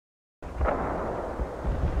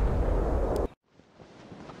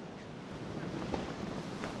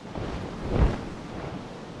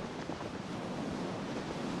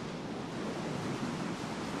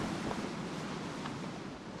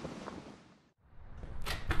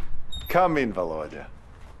Come in, Volodya.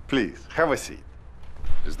 Please, have a seat.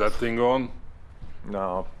 Is that thing on?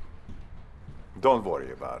 No. Don't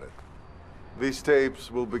worry about it. These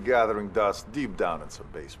tapes will be gathering dust deep down in some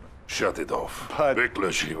basement. Shut it off. But-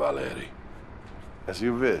 Vyklúči, Valeri. As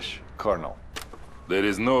you wish, Colonel. There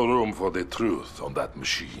is no room for the truth on that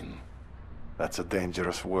machine. That's a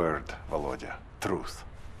dangerous word, Volodya. Truth.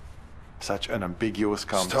 Such an ambiguous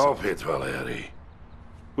concept. Stop it, Valeri.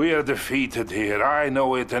 We are defeated here. I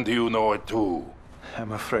know it and you know it too.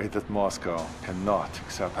 I'm afraid that Moscow cannot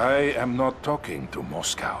accept. I am not talking to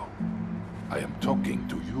Moscow. I am talking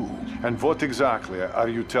to you. And what exactly are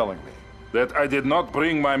you telling me? That I did not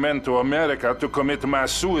bring my men to America to commit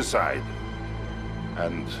mass suicide.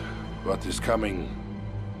 And what is coming,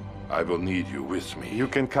 I will need you with me. You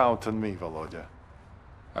can count on me, Volodya.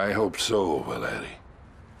 I hope so, Valeri.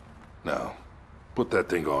 Now, put that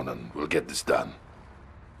thing on and we'll get this done.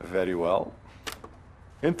 Very well.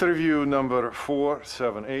 Interview number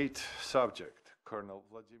 478, subject, Colonel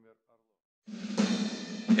Vladimir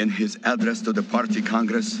Orlov. In his address to the party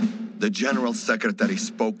congress, the General Secretary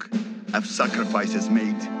spoke of sacrifices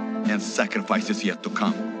made and sacrifices yet to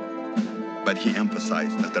come. But he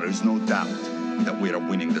emphasized that there is no doubt that we are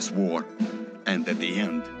winning this war and that the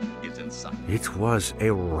end is in sight. It was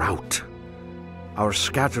a rout. Our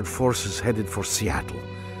scattered forces headed for Seattle,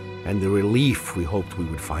 and the relief we hoped we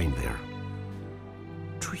would find there.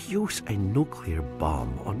 To use a nuclear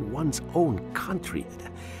bomb on one's own country,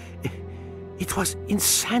 it was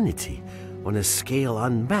insanity on a scale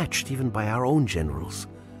unmatched even by our own generals.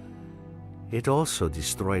 It also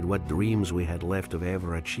destroyed what dreams we had left of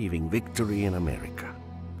ever achieving victory in America.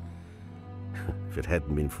 If it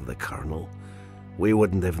hadn't been for the Colonel, we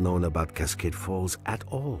wouldn't have known about Cascade Falls at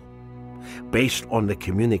all. Based on the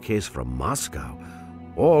communiques from Moscow,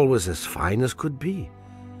 all was as fine as could be.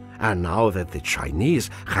 And now that the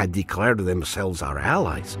Chinese had declared themselves our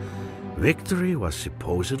allies, victory was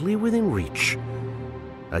supposedly within reach.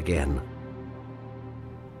 Again.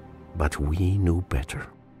 But we knew better.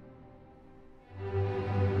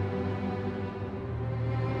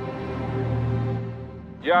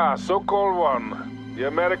 Yeah, so-called one. The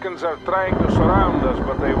Americans are trying to surround us,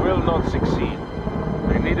 but they will not succeed.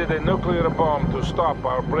 They needed a nuclear bomb to stop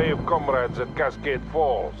our brave comrades at Cascade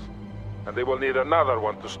Falls. And they will need another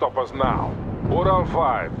one to stop us now. Ural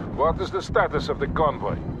 5, what is the status of the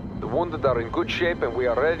convoy? The wounded are in good shape and we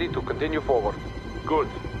are ready to continue forward. Good.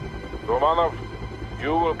 Romanov,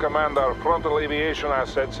 you will command our frontal aviation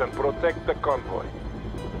assets and protect the convoy.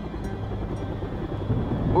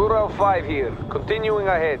 Ural 5 here, continuing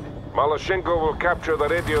ahead. Malashenko will capture the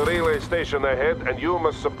radio relay station ahead, and you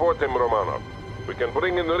must support him, Romanov. We can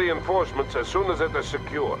bring in reinforcements as soon as it is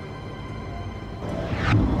secure.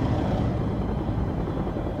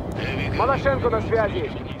 Malashenko na связи.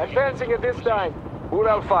 Advancing at this time.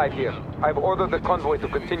 Ural 5 here. I've ordered the convoy to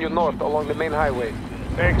continue north along the main highway.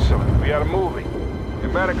 Excellent. We are moving. The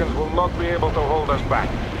Americans will not be able to hold us back.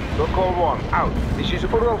 So-called 1, out. This is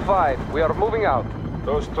Ural 5. We are moving out.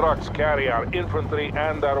 Those trucks carry our infantry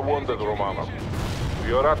and our wounded, Romanov. Do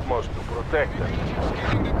your utmost to protect them.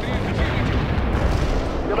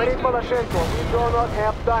 Говорит Malashenko, we do not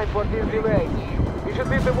have time for this delay. We should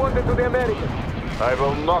leave the wounded to the Americans. I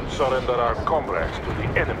will not surrender our comrades to the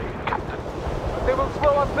enemy, Captain. They will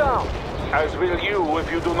slow us down. As will you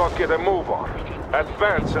if you do not get a move on.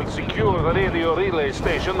 Advance and secure the radio relay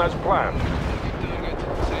station as planned.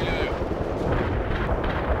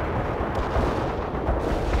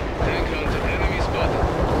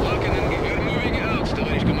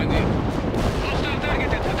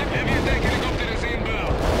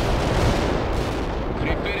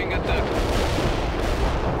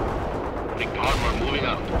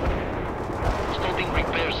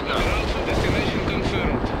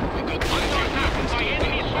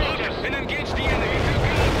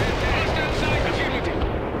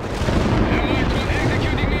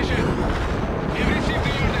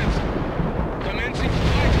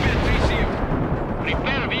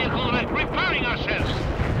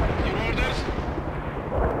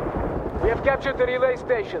 Captured the relay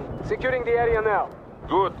station. Securing the area now.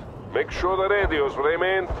 Good. Make sure the radios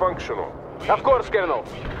remain functional. Of course, Colonel.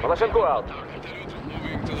 Malashenko out.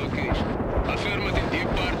 Moving to location. Affirmative,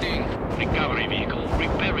 departing. Recovery vehicle.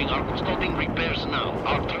 Repairing our starting repairs now.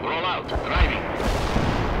 Out. Roll out. Driving.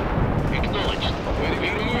 Acknowledged.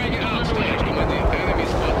 We're moving out. Commander. Enemy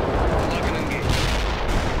spot. Lock and engage.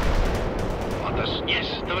 Orders. Yes,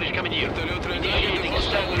 товарищ командир. Initiating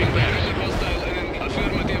hostile repairs. Hostile enemy.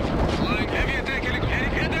 Affirmative. Flying heavy attack helicopter.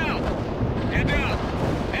 Head out! Head out!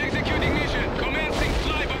 Executing mission. Commencing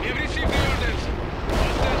flyby. Have received the orders.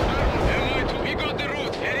 Hostile MI2. We got the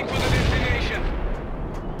route. Heading for the destination.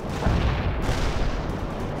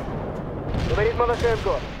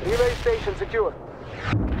 Malachenko. Relay station secure.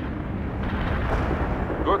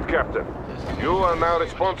 Good, Captain. You are now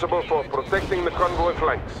responsible for protecting the convoy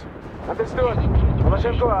flanks. Understood.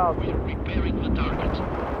 Malachenko out. We're repairing the target.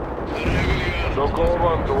 So call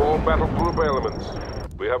on to all battle group elements.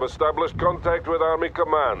 We have established contact with Army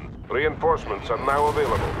Command. Reinforcements are now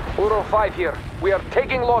available. Uro 5 here. We are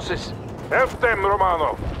taking losses. F them,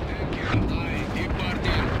 Romano!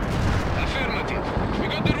 Affirmative. We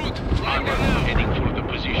got the route. Flying Armor there now. heading for the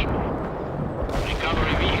position.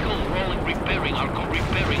 Recovery vehicle rolling, repairing our Товарищ comrade.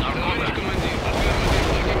 командир. Affirmative.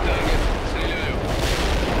 Looking target. Стреляю.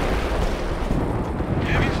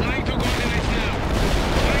 Heavy flying to coordinates now.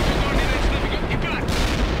 Flying to coordinates now. We got depart.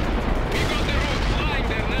 We got the route. Flying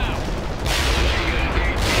there now.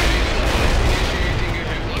 Initiating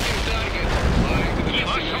ahead. Locking target. Flying to the Give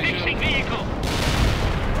us destination. fixing vehicle.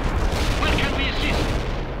 Where can we assist?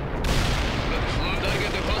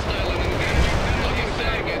 Target the hostile and engaging. Locking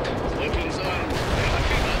target. Weapons armed.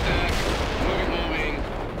 Attack. Moving.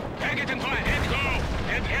 Target and fire. Head go.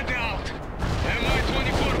 Head out.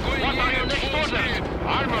 Mi-24 going What in are your at next full orders? speed.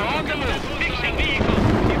 Armor on the move. Fixing vehicle.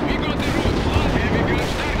 We got the route. Fly. Heavy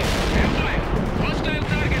guns target. Head fire. Hostile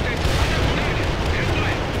targeted. Attack target. Head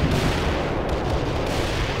fire.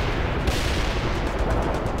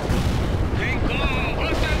 Tank go.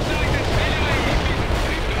 Hostile target.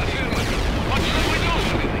 Affirmative. What should we do?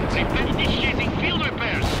 Initiating field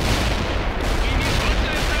repairs.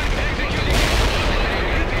 Hostile target. Executing.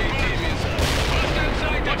 Hostile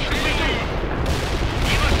target. What should we do?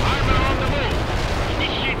 Give us armor on the move.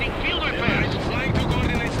 Initiating field repairs. Flying to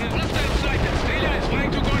coordinates. Hostile sighted. Стреляй.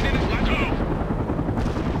 Flying to coordinates. Lock off.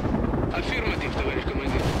 Affirmative, товарищ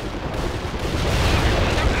командир.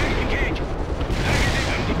 Engage.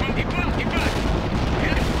 Depart.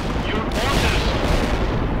 Your orders.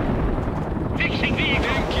 Fixing vehicle.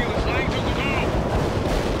 Thank you. Flying to go.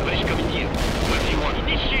 Товарищ командир, what do you want?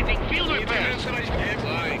 Initiating field repairs.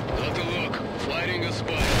 Flying. Got a lock. Firing a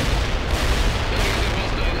spy. Target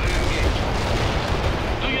hostile and engage.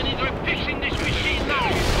 Do you need fixing this machine now?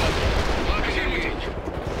 Lock and engage.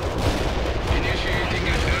 Initiating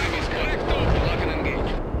an enemy spot. Lock and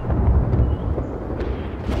engage.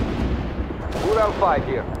 Ural 5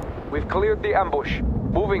 here. We've cleared the ambush.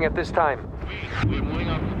 Moving at this time. We're moving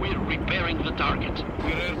up. We're repairing the target.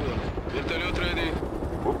 We're airborne. Вертолет ready.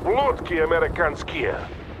 Ублюдки американские!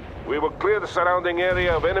 We will clear the surrounding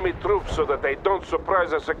area of enemy troops so that they don't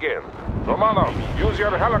surprise us again. Romano, use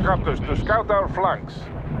your helicopters to scout our flanks.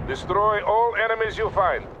 Destroy all enemies you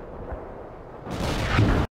find.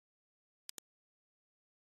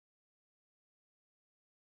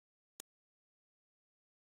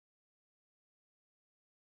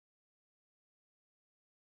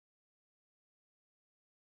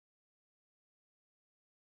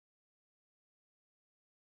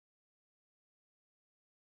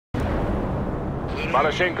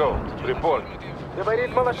 Malachenko, report.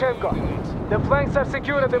 Говорит Malachenko. The flanks are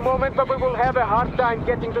secure at the moment, but we will have a hard time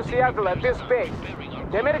getting to Seattle at this pace.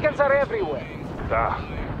 The Americans are everywhere.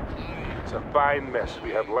 It's a fine mess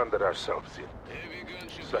we have landed ourselves in.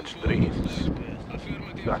 Such dreams.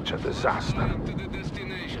 Such a disaster. To the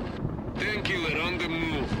destination. Tank killer on the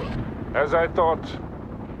move. As I thought,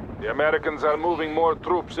 the Americans are moving more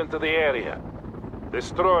troops into the area.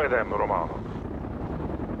 Destroy them, Romano.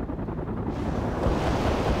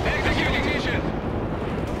 Executing mission.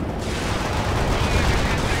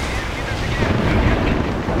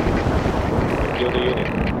 Kill the unit.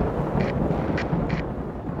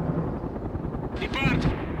 Depart.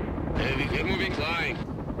 We're moving. Flying.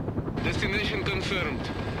 Destination confirmed.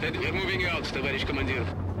 We're moving out, товарищ командир.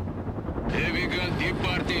 Heavy gun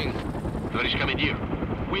departing. Товарищ командир,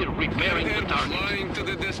 we're repairing the target. Flying to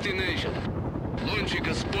the destination. Launching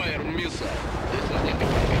a Spire missile.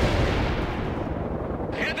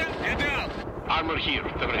 Head out. Armor here,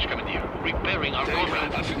 товарищ командир. Repairing our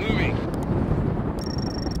comrade. Moving.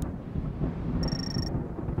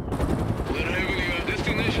 We're heavily on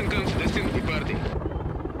destination departing.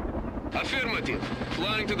 Affirmative.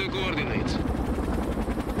 Flying to the coordinates.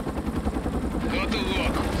 Got a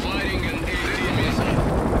lock. Firing an AT missile.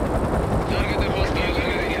 Target the hostile.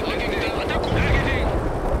 Looking down. Targeting.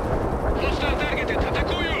 Hostile targeted.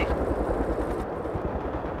 Атакую.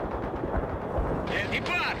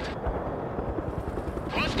 Depart.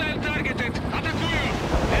 Hostile targeted. Атакую.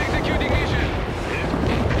 Executing mission.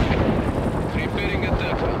 Preparing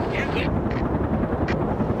attack.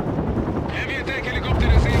 Heavy attack helicopter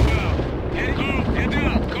is inbound. Head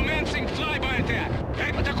out. Commencing flyby attack.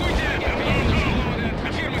 Атакуйте.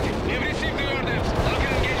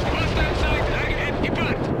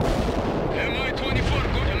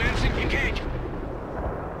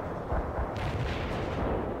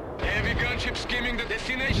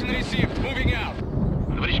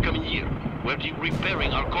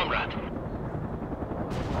 repairing our comrade.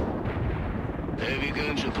 Heavy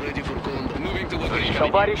gunship ready for combat. Moving to location.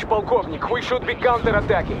 Товарищ полковник, we should be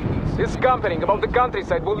counterattacking. This scampering about the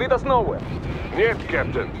countryside will lead us nowhere. Нет,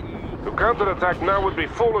 Captain. To counterattack now would be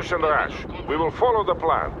foolish and rash. We will follow the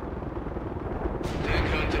plan. Tank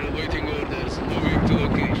hunter awaiting orders. Moving to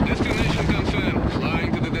location. Destination confirmed.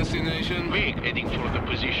 Flying to the destination. We're heading for the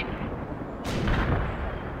position.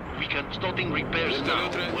 We can starting repairs now.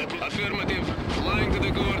 Affirmative. Flying to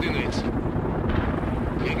the coordinates.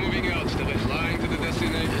 We're moving out. Flying to the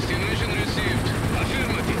destination. Destination received.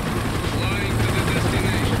 Affirmative. Flying to the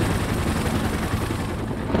destination.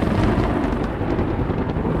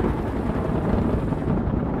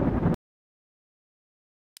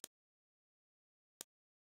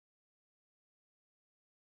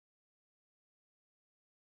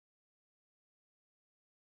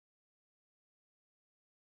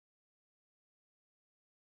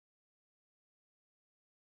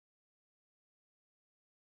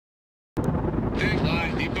 Tank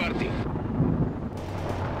line departing.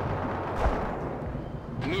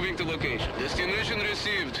 Moving to location. Destination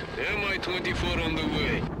received. Mi-24 on the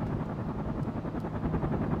way.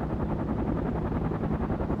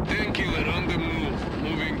 Tank killer on the move.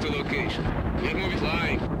 Moving to location. We're moving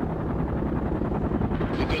flying.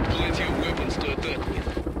 We got plenty of weapons to attack with.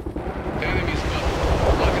 Enemy spotted.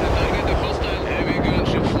 Locking the target. The hostile heavy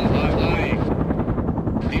gunship flying.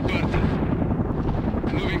 Departing.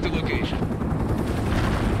 Moving to location.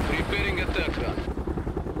 Preparing attack run.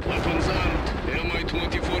 Weapons armed.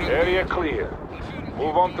 Mi-24. Area clear.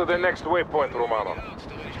 Move on to the next waypoint, Romano.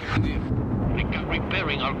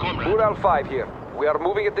 Repairing our comrade. Ural 5 here. We are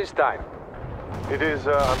moving at this time. It is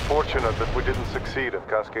unfortunate that we didn't succeed at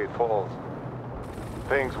Cascade Falls.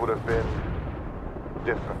 Things would have been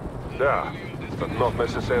different. Yeah, but not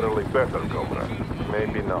necessarily better, comrade.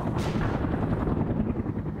 Maybe not.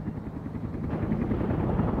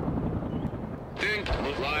 Tank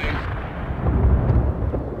flying.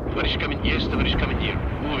 Tоварищ coming. Yes, tоварищ coming here.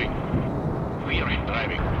 Moving. We are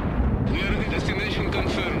driving. We are destination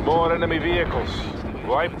confirmed. More enemy vehicles.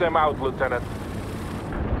 Wipe them out, Lieutenant.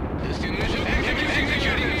 Destination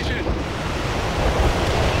executing mission.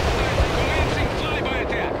 Commencing flyby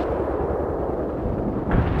attack.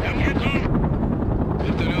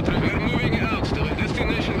 We're moving out to the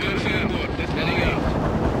destination confirmed. Heading out.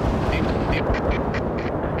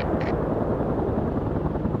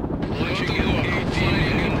 Launching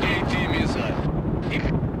an AT missile.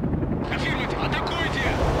 Affirmative. Атакуйте!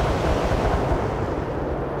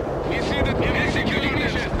 We see that executing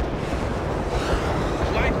mission.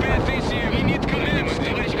 Flight path is here. We need commands,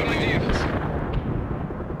 товарищ командир.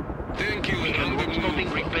 Tank killer on the move.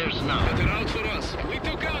 Starting repairs now. They're out for us. We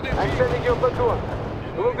took out the I'm sending you a platoon.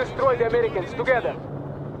 We will destroy the Americans together.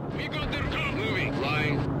 We got their car moving.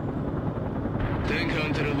 Flying. Tank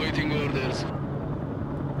hunter awaiting orders.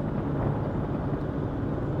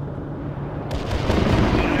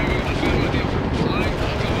 Affirmative. Flying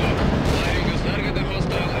out of lock. Flying us. Target the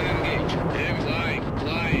hostile and engage. Flying.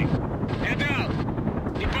 Flying. Head out.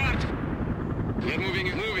 Depart. We're moving.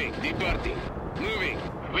 Departing. Moving.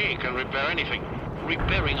 We can repair anything.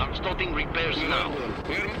 Repairing our starting repairs now.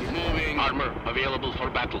 We're moving. Armor available for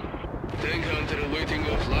battle. Tank hunter awaiting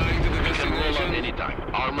flying to the We can roll on destination. anytime.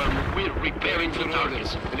 Armor, we're repairing the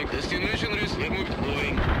targets. Destination is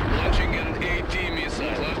moving. Launching an AT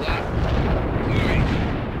missile. Moving.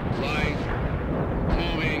 Flying.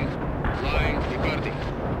 Moving. Flying. Departing.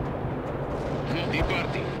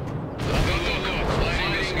 Departing.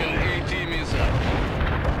 Flying an AT missile.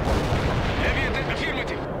 Heavy attack.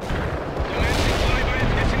 Affirmative. Commencing flyby.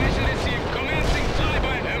 Destination received. Commencing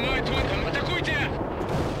flyby. Mi-20. Атакуйте!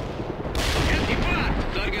 Depart!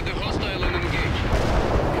 Target the hostile and engage.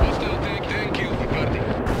 Hostile tank kill. Departing.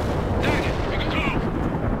 Target. We can go.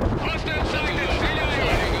 Hostile sighted.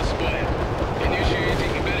 Firing a spire.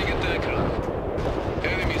 Initiating bearing attack run.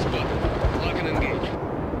 Enemy spotted. Lock and engage.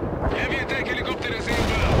 Heavy attack helicopter is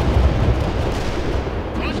inbound.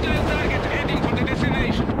 Hostile target heading for the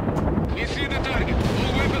destination. We see the target.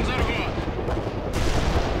 All weapons are gone.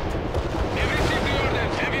 We have received the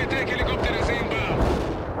orders. Heavy attack helicopter is inbound.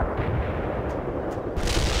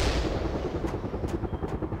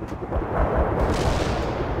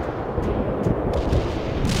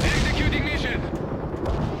 Executing mission.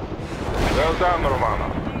 Well done, Romano.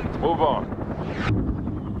 Move on.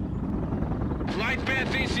 Flight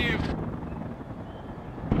path received.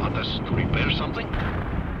 Want us to repair something?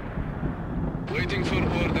 Waiting for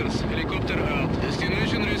orders. Helicopter out.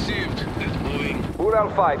 Destination received. Moving. Ural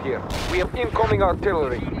 5 here. We have incoming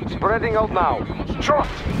artillery. Spreading out now. Shot!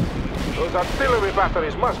 Those artillery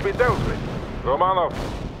batteries must be dealt with. Romanov,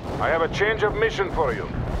 I have a change of mission for you.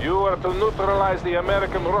 You are to neutralize the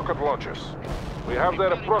American rocket launchers. We have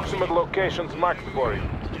their approximate locations marked for you.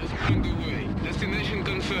 Just on the way. Destination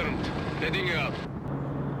confirmed. Heading out.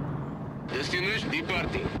 Destination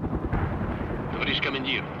departing. Товарищ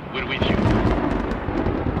командир, we're with you.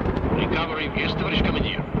 Recovery, yes, товарищ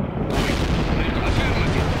командир.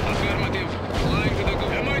 Affirmative. Affirmative. Flying to the go.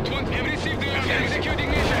 MI-20. Have received the order. Executing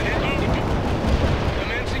mission.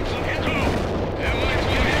 Commencing flight.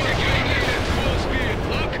 MI-20. Executing mission. Full speed.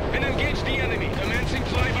 Lock and engage the enemy. Commencing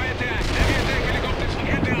flyby attack. Heavy attack helicopters.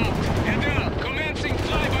 Head out. Head out. Commencing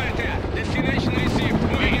flyby attack. Destination received.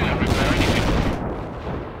 Moving out.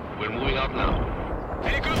 We're moving out now.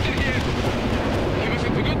 Helicopter here. Give us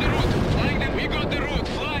it. We got the route. Flying them. We got the route.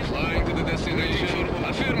 Fly. Flying to the destination.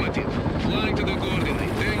 Affirmative. Flying to the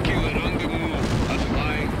coordinate. Thank you. We're on the move.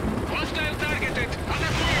 Flying. Hostile targeted. On the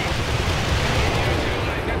move.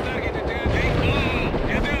 Get targeted. Hey, go.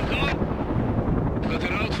 Head out. Go. Got a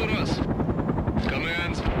route for us.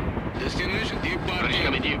 Commands. Destination. Товарищ Departing.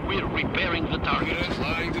 командир, we're repairing the target.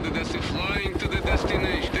 Flying to the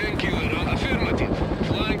destination. Thank you. We're on. Affirmative.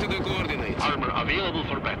 Flying to the coordinates. Armor available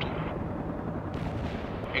for battle.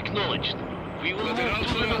 Acknowledged. We will move Got it out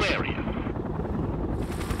to the for new us. area.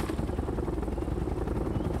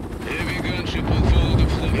 Heavy gunship will follow the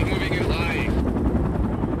flow. Moving and flying.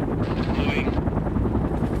 Moving.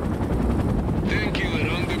 Thank you.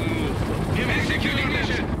 We're on the move. Executing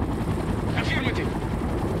mission. Affirmative.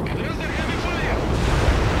 Under heavy fire.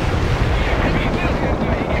 Heavy fire to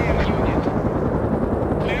EM unit.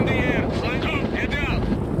 Land the air. Flying up. Head out.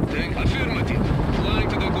 Thank. Affirmative. Flying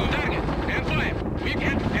to the go. Target. And fire. We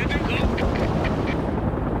get. Head and go.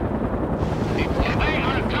 They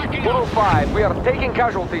are attacking us. 405, we are taking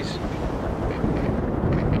casualties.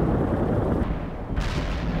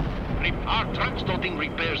 Our trucks starting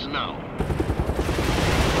repairs now.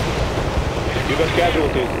 You got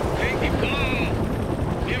casualties. Thank you. Go.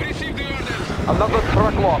 We've received the orders. Another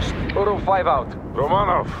truck lost. 405 out.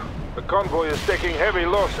 Romanov, the convoy is taking heavy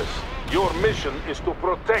losses. Your mission is to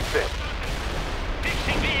protect them.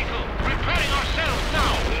 Fixing vehicle. Repairing ourselves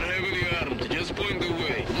now. They're heavily armed. Just point the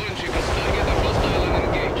way. Launching a target of hostile and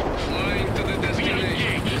engage. Flying to the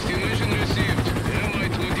destination. Destination received.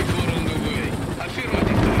 MI-24 on the way.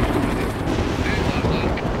 Affirmative.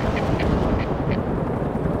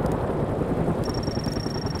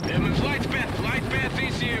 Flight path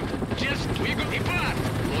received. Just, we got depart.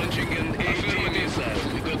 Launching an AT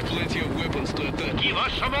missile. We got plenty of weapons to attack. Give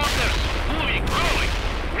us some orders. Moving, rolling.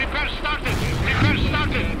 Repair started. Repair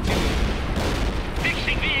started.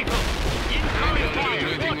 Fixing vehicle. Incoming fire.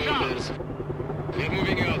 Watch out. We're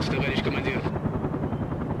moving out, товарищ командир.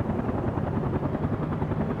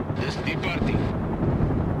 Just departing.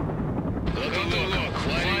 Got on the lock.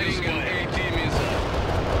 Flying an AT missile.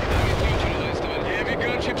 Damage neutralized. Heavy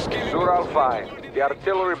gunship skill. Zural 5, the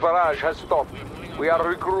artillery barrage has stopped. We are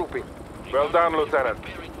regrouping. Well done, Lieutenant.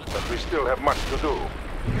 But we still have much to do.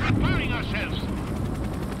 Repairing ourselves.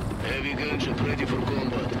 Heavy gunship ready for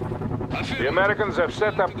combat. The Americans have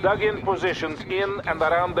set up dug-in positions in and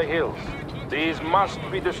around the hills. These must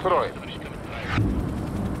be destroyed.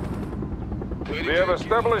 We have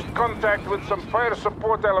established contact with some fire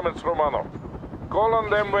support elements, Romanov. Call on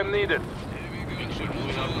them when needed.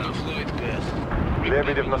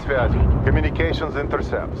 Лебедев на связи. Communications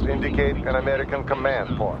intercepts indicate an American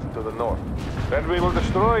command post to the north. Then we will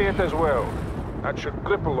destroy it as well. That should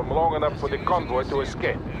cripple them long enough for the convoy to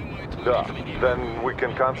escape. Duh. Then we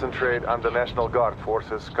can concentrate on the National Guard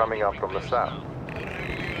forces coming up from the south.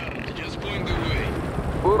 Just point the way.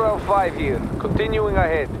 Ural 5 here, continuing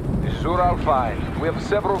ahead. This is Ural 5. We have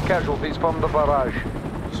several casualties from the barrage.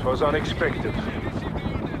 This was unexpected.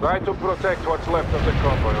 Try to protect what's left of the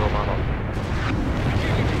convoy, Romanov.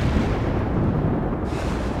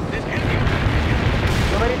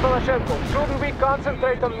 Shouldn't we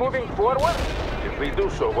concentrate on moving forward? If we do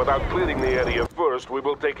so without clearing the area first, we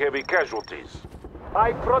will take heavy casualties.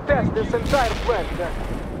 I protest this entire plan.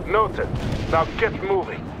 Noted. Now get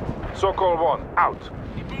moving. Sokol 1, out.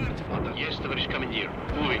 Yes, товарищ командир.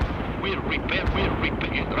 Moving. We're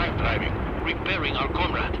driving. Repairing our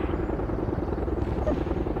comrade.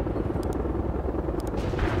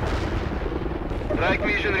 Strike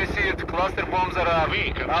mission received. Cluster bombs are armed.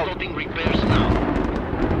 Vehicle starting repairs now.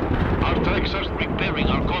 Our tracks are repairing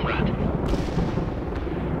our comrade.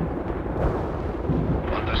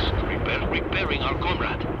 Repairing our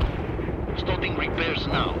comrade. Starting repairs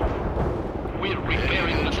now. We're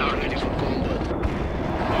repairing the target.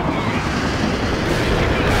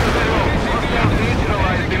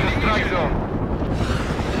 Neutralized in the strike zone.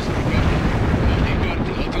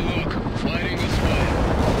 Firing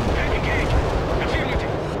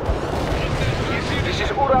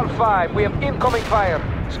 5, we have incoming fire.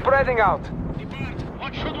 Spreading out.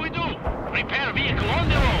 What should we do? Repair vehicle on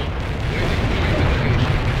the road.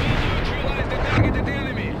 Neutralize the targeted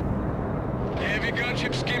enemy. Heavy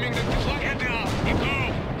gunship skimming the flag. Get down.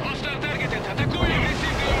 Go. Hostile targeted. Атакуем.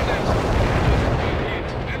 Receive the orders. Hit.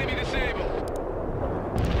 Enemy disabled.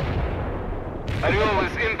 Орел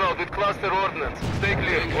is inbound with cluster ordnance. Stay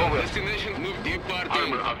clear. Over. Destination move departing.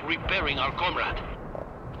 Armor of repairing our comrade.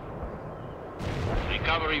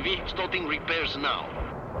 Recovery vehicle starting repairs now.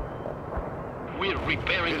 We're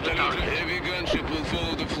repairing the target. Heavy gunship will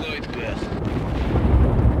follow the flight path.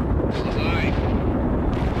 Fly.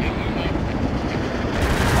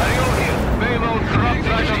 Орел here. Payload dropped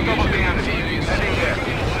right on top of the enemy. Heading there.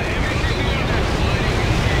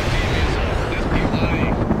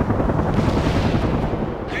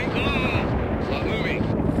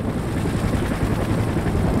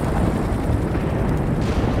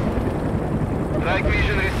 Strike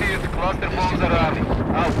mission received. Cluster bombs are armed.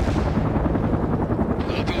 Out.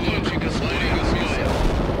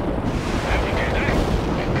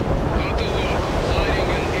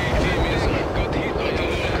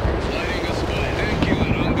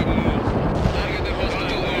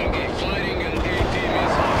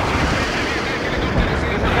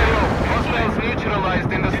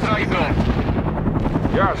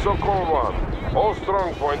 Yeah, so call one. All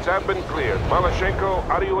strong points have been cleared. Malashenko,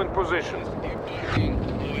 are you in position?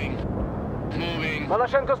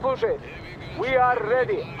 Malashenko служит. We are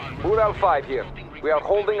ready. Ural 5 here. We are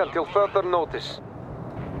holding until further notice.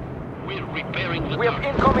 We're repairing the We have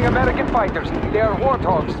target. incoming American fighters. They are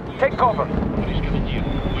warthogs. Take cover. Please come in here.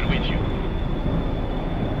 We're with you.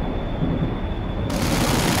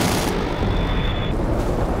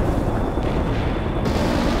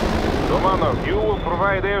 Romanov, you will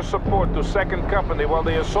provide air support to 2nd Company while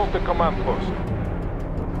they assault the command post.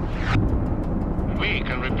 We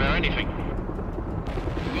can repair anything.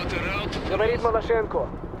 Got a route. Говорит Malashenko.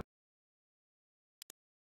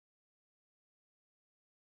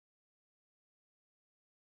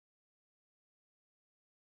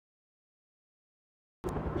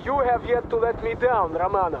 You have yet to let me down,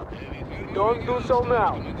 Romanov. Don't do so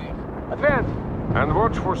now. Advance! And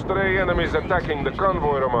watch for stray enemies attacking the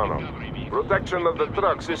convoy, Romanov. Protection of the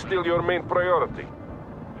trucks is still your main priority.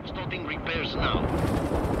 Starting repairs now.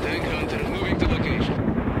 Tank hunter moving to location.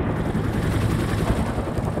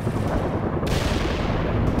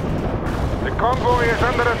 The convoy is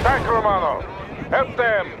under attack, Romanov. Help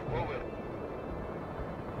them!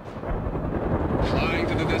 Flying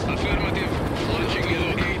to the affirmative. Launching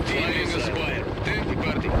LO-18 missile. Aspire. Tank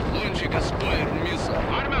departing. Launching Aspire missile.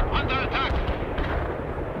 Armor under attack.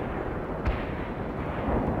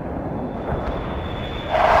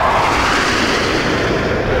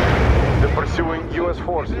 The pursuing U.S.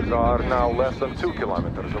 forces are now less than 2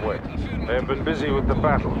 kilometers away. They have been busy with the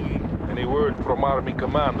battle. Any word from Army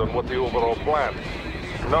Command on what the overall plan is?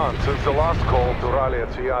 None since the last call to rally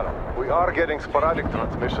at Seattle. We are getting sporadic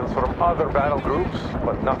transmissions from other battle groups,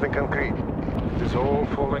 but nothing concrete. It's all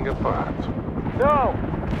falling apart. No!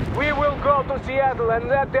 We will go to Seattle and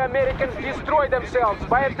let the Americans destroy themselves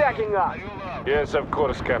by attacking us. Yes, of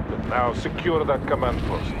course, Captain. Now secure that command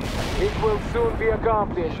post. It will soon be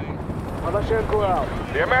accomplished. Malashenko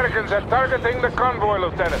out. The Americans are targeting the convoy,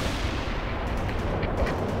 Lieutenant.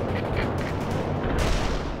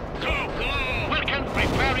 Welcome,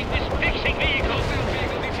 repairing this fixing vehicle.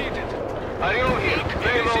 Vehicle defeated. Орел here.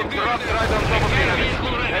 Payload dropped right on top of the enemy.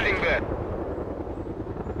 Heading there.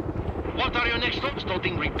 What are your next stops?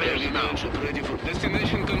 Starting repairs Heavy now. gunship ready for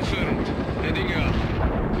destination confirmed. Heading out.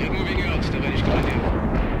 We're moving out, товарищ командир.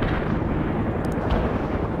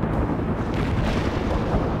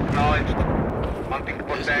 Acknowledged. Hunting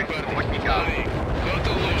for tanks. Охотника. Got a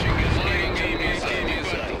launching flying ET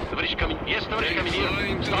missile. Товарищ командир. Yes, товарищ Tank командир.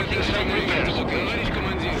 flying to the Starting some destination. repairs. Товарищ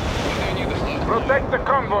командир. What do you need us for? Protect the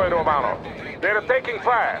convoy, Romanov. They're taking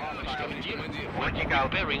fire. Working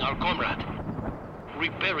out. Repairing our comrade.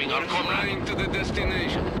 Repairing our comrade. Flying to the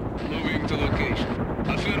destination. Moving to location.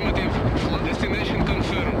 Affirmative. Destination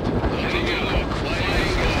confirmed. Heading out.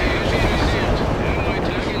 Flying destination received. Allied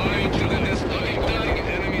flying to the destination. Target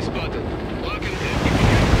enemy spotted. Lock and head.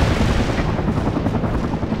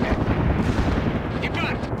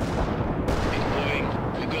 Depart! Deploying.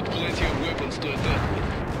 We got plenty of weapons to attack with.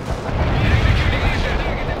 Executing mission.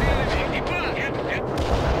 Targeted enemy.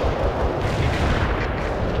 Depart!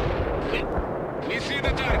 We see the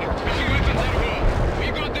target. Heavy weapons are gone. We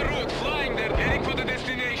got the route. Flying there. Heading for the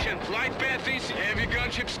destination. Flight path is heavy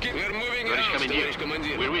gunship skip. We're moving Товарищ out. Товарищ командир.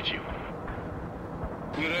 командир. We're with you.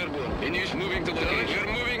 We're airborne. Finish moving to location.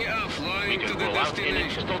 We're moving out. We Flying to can the roll out and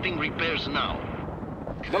destination. starting repairs now.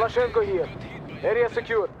 Maloshenko here. Area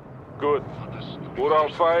secure. Good. Ural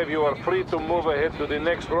 5, you are free to move ahead to the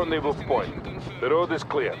next rendezvous point. The road is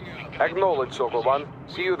clear. Acknowledge, Sokol 1.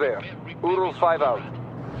 See you there. Ural 5 out.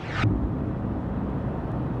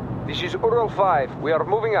 This is Ural 5. We are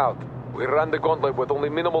moving out. We ran the gauntlet with only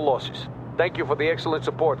minimal losses. Thank you for the excellent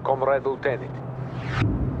support, Comrade Lieutenant.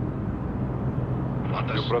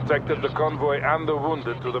 You protected the convoy and the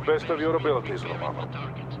wounded to the best of your abilities, Romano.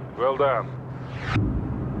 Well done.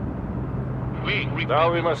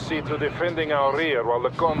 Now we must see to defending our rear while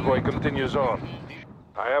the convoy continues on.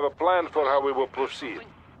 I have a plan for how we will proceed.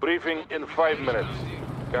 Briefing in 5 minutes.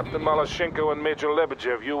 Captain Maloshenko and Major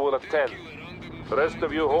Lebedev, you will attend. The rest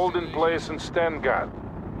of you hold in place and stand guard.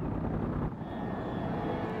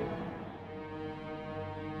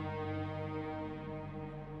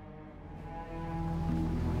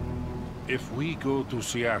 If we go to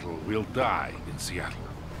Seattle, we'll die in Seattle.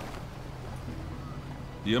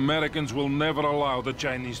 The Americans will never allow the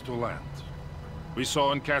Chinese to land. We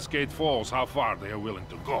saw in Cascade Falls how far they are willing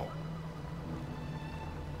to go.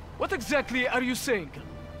 What exactly are you saying?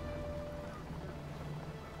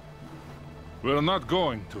 We're not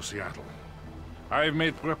going to Seattle. I've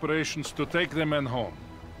made preparations to take the men home.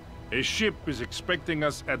 A ship is expecting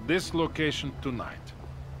us at this location tonight.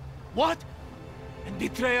 What? And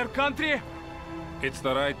betray our country? It's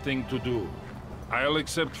the right thing to do. I'll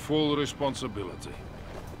accept full responsibility.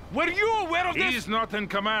 Were you aware of this? He's not in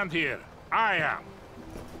command here. I am.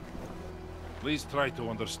 Please try to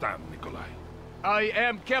understand, Nikolai. I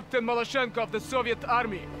am Captain Maloshenko of the Soviet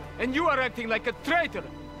Army, and you are acting like a traitor.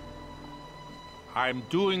 I'm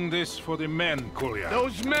doing this for the men, Kolya.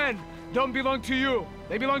 Those men don't belong to you.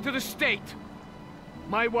 They belong to the state.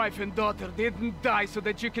 My wife and daughter didn't die so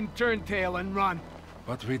that you can turn tail and run.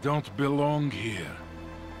 But we don't belong here.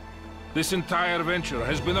 This entire venture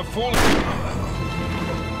has been a full...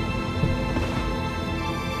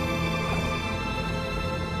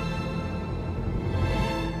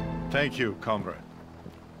 Thank you, comrade.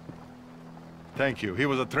 Thank you. He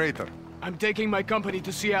was a traitor. I'm taking my company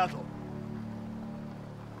to Seattle.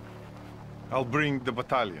 I'll bring the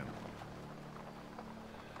battalion.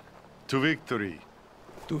 To victory.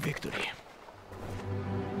 To victory.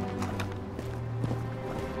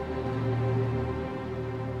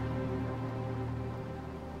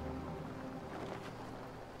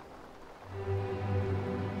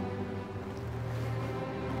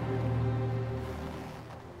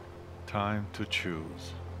 Time to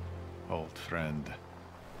choose, old friend.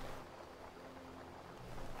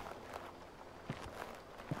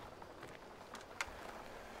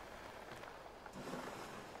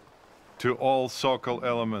 To all Sokol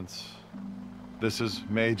elements, this is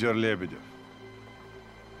Major Lebedev.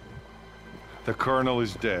 The colonel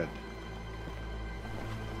is dead.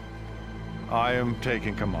 I am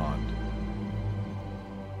taking command.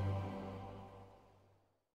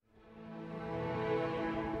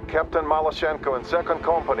 Captain Maloshenko and 2nd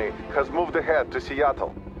Company has moved ahead to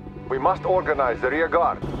Seattle. We must organize the rear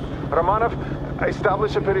guard. Romanov,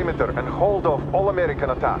 establish a perimeter and hold off all American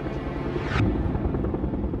attacks.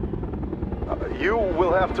 You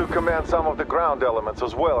will have to command some of the ground elements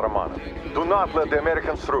as well, Romanov. Do not let the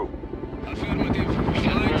Americans through.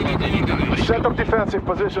 Set up defensive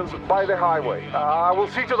positions by the highway. I will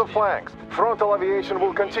see to the flanks. Frontal aviation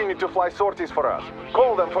will continue to fly sorties for us.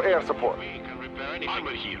 Call them for air support.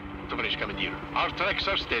 Armor here, Tоварищ Commander. Our tracks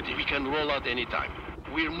are steady. We can roll out any time.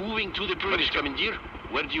 We're moving to the perimeter. Commander,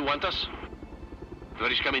 where do you want us?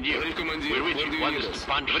 Tоварищ Commander, we're with you. Want us to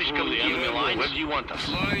punch through the enemy lines? Where do you want us?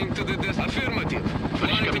 Flying to the affirmative.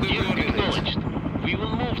 Tоварищ Commander, acknowledged. We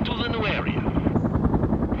will move to the new area.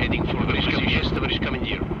 Heading for the position. Yes, Tоварищ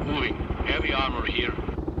Commander. Moving. Heavy armor here.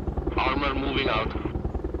 Armor moving out.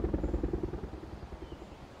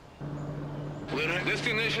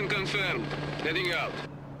 Destination confirmed. Heading out.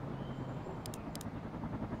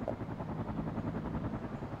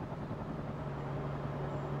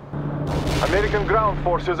 American ground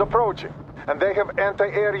forces approaching, and they have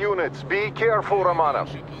anti-air units. Be careful, Romanov.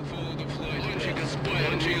 Launching a spy.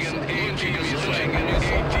 Launching an AT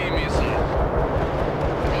missile.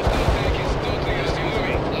 Hostile tank is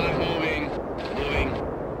totally moving. Moving.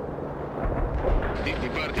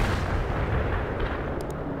 Departing.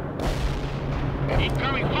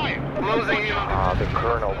 Incoming fire! The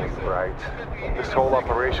colonel was right. This whole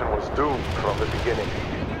operation was doomed from the beginning.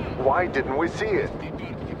 Why didn't we see it?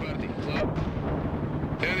 Departing.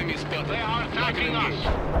 Enemy spotted. They are attacking us!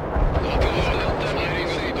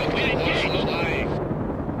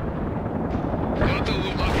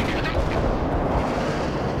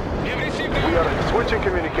 We are switching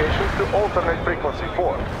communications to alternate frequency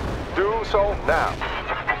 4. Do so now.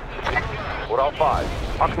 Ural 5,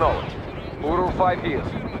 acknowledge. Ural 5 here.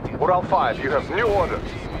 Ural 5, you have new orders.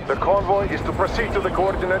 The convoy is to proceed to the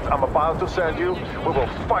coordinates I'm about to send you. We will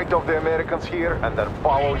fight off the Americans here and then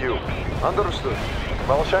follow you. Understood.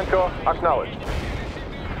 Maloshenko, acknowledge.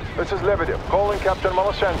 This is Lebedev, calling Captain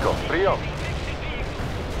Maloshenko. Прием.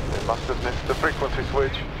 They must have missed the frequency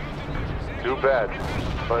switch. Too bad,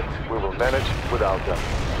 but we will manage without them.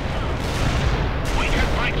 We can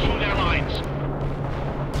break through their lines.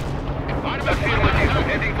 Affirmative.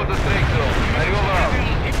 Heading for the strike zone. Arrival out.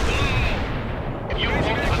 You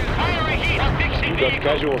fire a heat. Fixing You got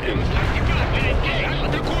casualties.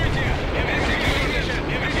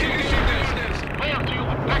 Where do you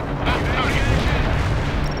back target?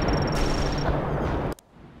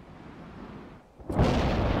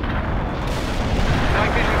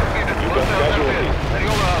 You got casualties.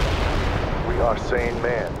 Arrival out. We are sane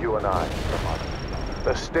men, you and I, Ramana.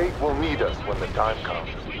 The state will need us when the time comes.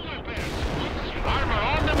 Armor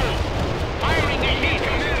on the move. Firing a heat.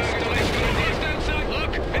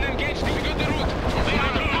 Look, and engaged. We got the route. They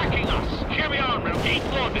are attacking us. Heavy armor, gate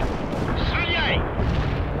loaded. Стреляй!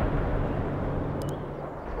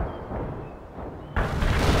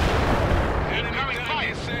 Incoming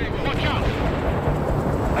fire. Watch out.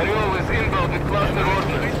 Орел is inbound with cluster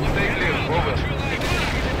ordnance. Stay clear. Over.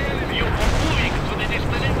 You are moving to the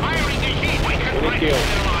distant. Firing a heat. We can break kill.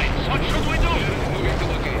 their lines. What should we do? Moving to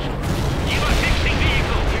location. Give us fixing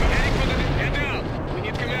vehicle. Heading for the head out. We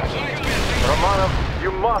need command flight. Romanov,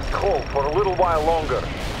 you must hold for a little while longer.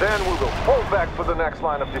 Then we will fall back for the next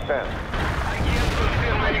line of defense. I can't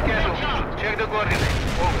confirm any casualties. Check the coordinates.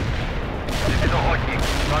 Over. This is a hotkey.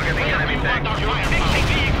 Targeting enemy tank. You're fixing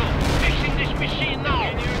vehicle. Fixing this machine now.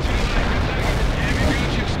 This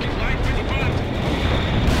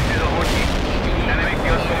is a hotkey. Enemy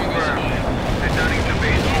kills confirmed. Returning to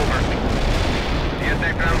base. Over. The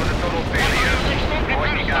attack round was a total failure.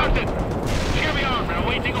 Hotkey out. Heavy armor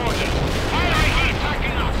awaiting orders. Fire a heat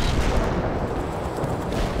attacking us.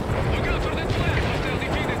 Look out for that flag. Hostile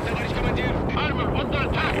defeated, товарищ командир. Armor under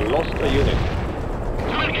attack. We lost a unit.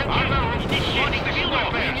 Target armor initiating field We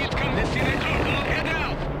repairs. need command. Head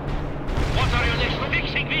out. What are your next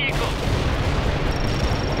fixing vehicle?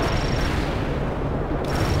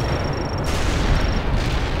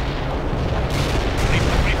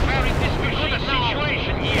 Repairing this machine. Good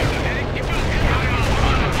situation here.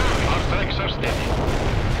 Our tracks are steady.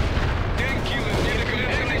 Thank you.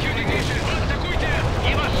 Executing mission. Атакуйте.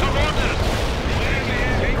 Give us some orders.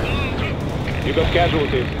 You got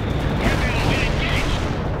casualties. We're engaged.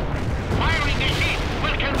 Firing a heat.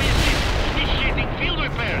 Where can we assist? Initiating field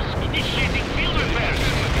repairs. Initiating field repairs.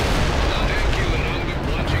 Thank you. Along with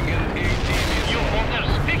launching an AT. Your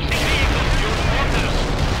orders. Fixing vehicles. Your orders.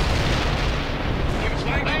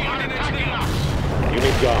 They are attacking us.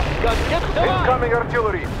 Unit gone. Incoming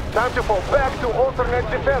artillery. Time to fall back to alternate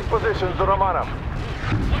defense positions, Romanov.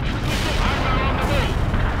 Armor on the move.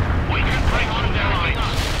 We can break through their lines.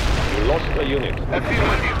 We lost a unit.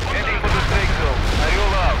 Affirmative. Heading for the strike zone.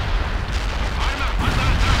 Arrival out. Armor under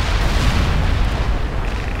attack.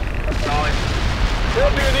 Solid.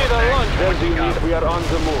 Where do you need a lunch? Where do you need? We are on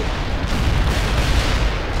the move.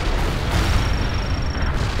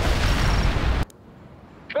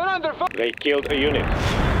 They killed a unit.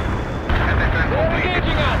 Attack run completed.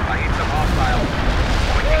 I hit some hostile.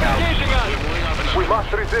 Pointing out. We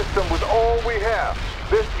must resist them with all we have.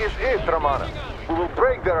 This is it, Romanov. We will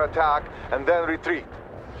break their attack and then retreat.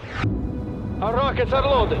 Our rockets are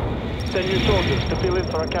loaded. Send your soldiers to fill in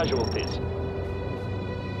for our casualties.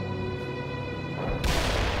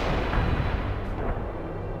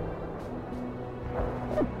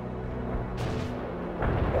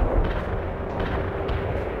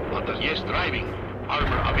 Yes, driving.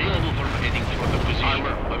 Armor available for heading for the position.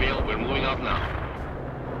 Armor available. We're moving out now.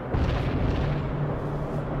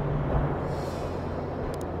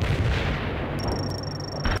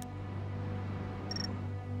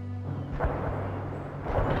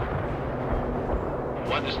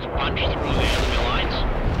 Want us to punch through the enemy lines?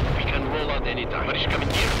 We can roll out anytime. But it's coming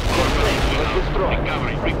here.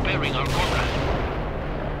 Recovering, repairing our comrade.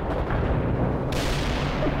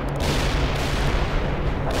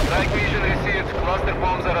 Strike vision received. Cluster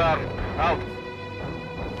bombs are armed. Out.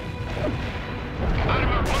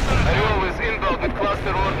 Ariel is inbound with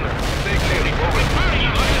cluster ordnance. Stay clear. Over.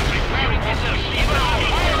 Repairing this receiver.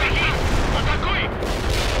 Firing heat. Атакуй!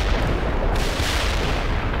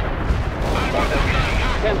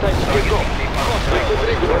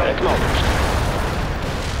 Acknowledged.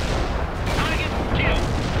 Target killed.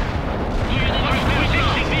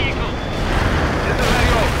 Fixing vehicle. This is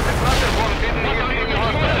Ariel. The cluster bomb didn't hit any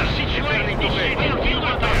hostiles. Situation. Returning to base. Field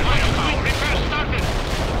repairs.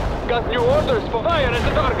 orders for fire at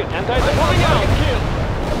the target. Moving out. Kill.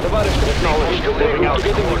 Tavares acknowledged. Moving out.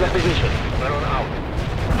 Getting into position. We're on out.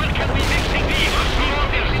 Where can we make things?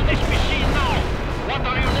 Orders in this machine now. What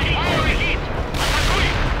are your names? Fire heat.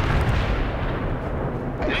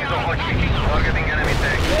 This is a Hotchkiss. Targeting enemy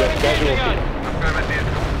tank. Casualty. Affirmative.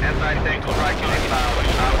 Anti-tank strike is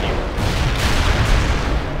inbound. Out.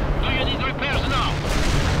 Do you need repairs now?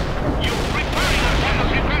 You repairing us on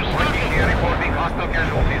the repair Hotchkiss here reporting hostile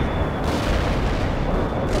casualties.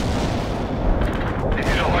 This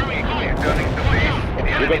is a Hotchkiss. Returning to base. The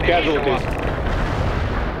enemy got casualties.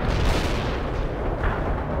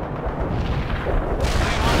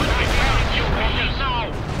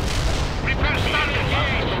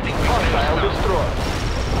 Hostile destroyed.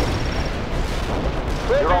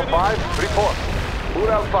 You're on 5, report.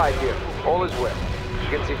 Ural 5 here. All is well. You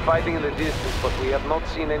can see fighting in the distance, but we have not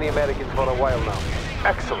seen any Americans for a while now.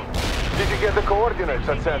 Excellent. Did you get the coordinates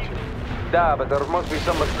I sent you? Da, but there must be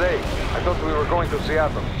some mistake. I thought we were going to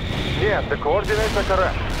Seattle. Yeah, the coordinates are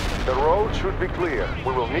correct. The road should be clear.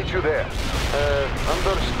 We will meet you there.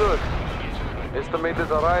 Understood.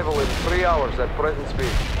 Estimated arrival in 3 hours at present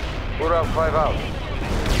speed. Ural 5 out.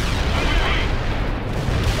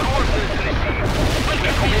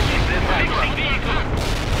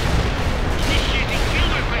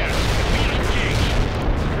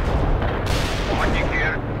 Hotchkiss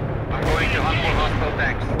here. I'm going to hunt for hostile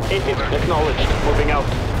tanks. Acknowledged. Moving out.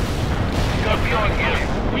 Scorpion here.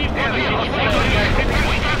 Heavy hostile tanks.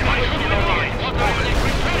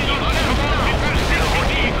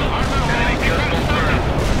 Enemy kill confirmed.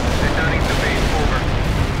 Returning to base. Over.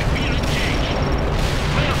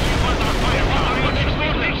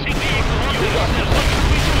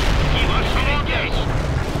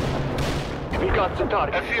 We got the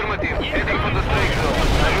target. Affirmative. Heading for the strike zone.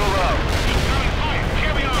 Are you out?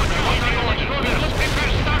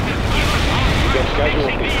 We got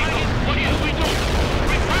casualties.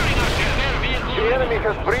 The enemy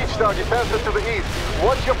has breached our defenses to the east.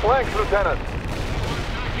 Watch your flanks, Lieutenant.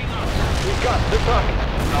 We got the target.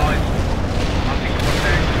 Knowledge. Hunting for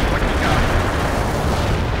tanks. What you got?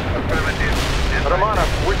 Affirmative. Romanov,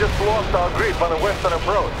 we just lost our grip on the western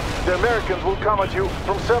approach. The Americans will come at you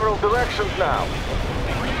from several directions now.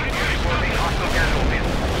 Reporting hostile casualties.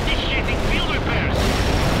 Initiating field repairs.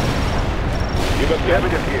 You got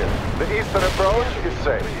Negative here. The eastern approach is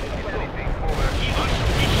safe.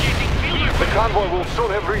 Initiating field The repairs. convoy will soon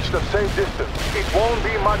have reached a safe distance. It won't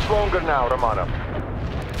be much longer now, Romanov.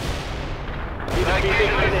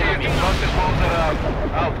 Citation received. Hostage bombs are out.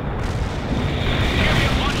 Out.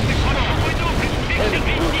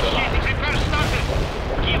 Initiating repair started.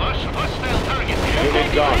 Give us hostile target. Unit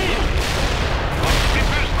gone.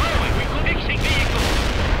 Repairs going. We could fixing vehicle.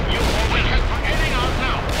 You will have for heading out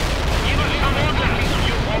now. Give us some orders.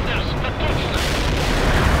 You orders. The touchdown.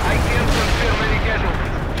 I can't confirm any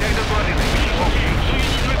casualties. Check the body. Okay. So you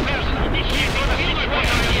need repairs. Initiating field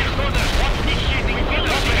repairs. Orders. Initiating field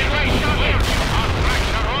repairs. Our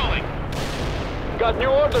tracks are rolling. Got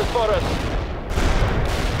new orders for us.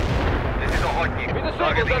 This is a Hotchkiss.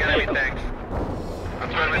 Targeting enemy tanks.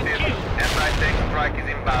 Affirmative. Anti-tank strike is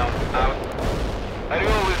inbound. Out.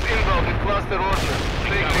 Ariel is inbound with cluster orders.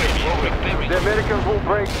 Take this. Over. The Americans will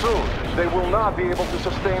break soon. They will not be able to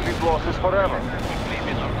sustain these losses forever. I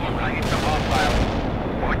hit the hostile.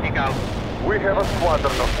 Hotchkiss out. We have a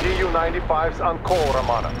squadron of Tu-95s on call,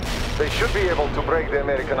 Romanov. They should be able to break the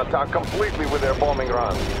American attack completely with their bombing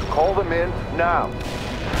runs. Call them in now.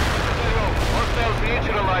 Hostiles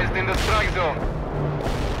neutralized in the strike zone.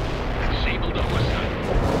 Disabled the hostile.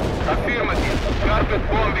 Affirmative. Carpet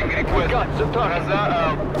bombing request. Got the target. Raza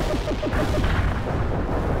out.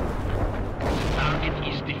 Target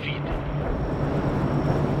is defeated.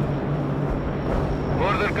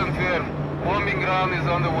 Order confirmed. Bombing run is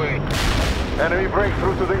on the way. Enemy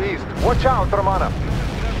breakthrough to the east. Watch out, Romanov. The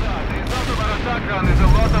result of our attack run is a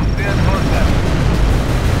lot of dead hostiles.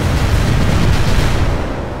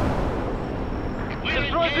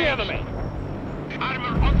 Destroy the enemy.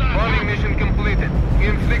 Armor under Bombing attack. mission completed. We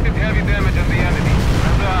inflicted heavy damage on the enemy.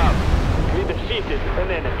 Raza out. We defeated an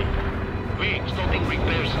enemy. We starting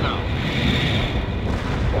repairs now.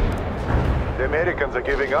 The Americans are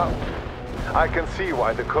giving up. I can see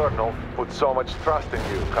why the Colonel put so much trust in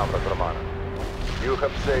you, Comrade Romanov. You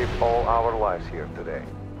have saved all our lives here today.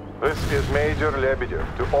 This is Major Lebedev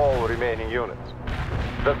to all remaining units.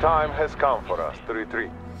 The time has come for us to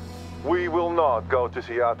retreat. We will not go to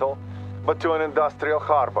Seattle, but to an industrial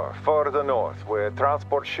harbor further north where a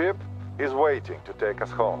transport ship is waiting to take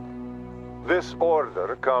us home. This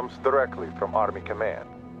order comes directly from Army Command.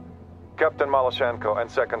 Captain Maloshenko and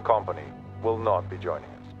 2nd Company will not be joining us.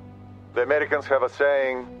 The Americans have a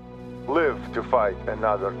saying, live to fight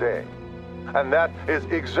another day. And that is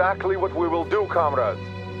exactly what we will do, comrades.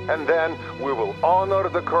 And then we will honor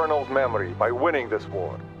the Colonel's memory by winning this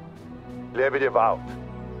war. Lebedev out.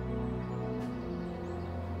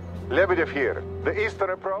 Lebedev here. The eastern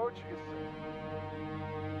approach is...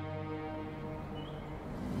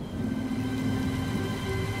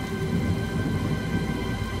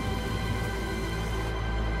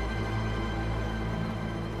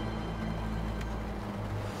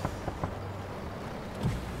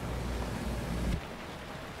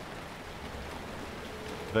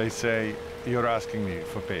 They say you're asking me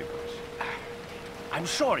for papers. I'm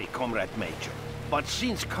sorry, Comrade Major, but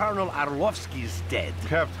since Colonel Arlovsky is dead,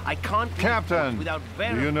 I can't leave Captain, without do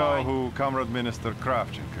verifying... you know who Comrade Minister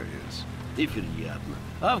Kravchenko is?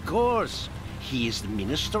 Of course. He is the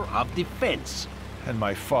Minister of Defense. And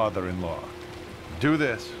my father-in-law. Do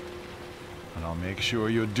this, and I'll make sure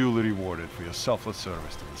you're duly rewarded for your selfless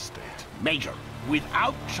service to the state. Major,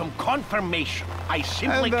 without some confirmation, I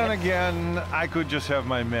simply And then again, I could just have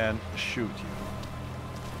my men shoot you.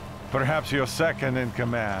 Perhaps your second in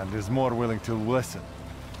command is more willing to listen.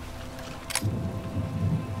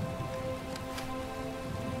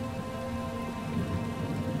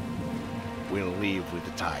 We'll leave with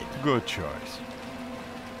the tide. Good choice.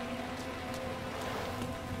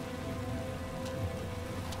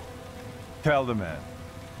 Tell the men,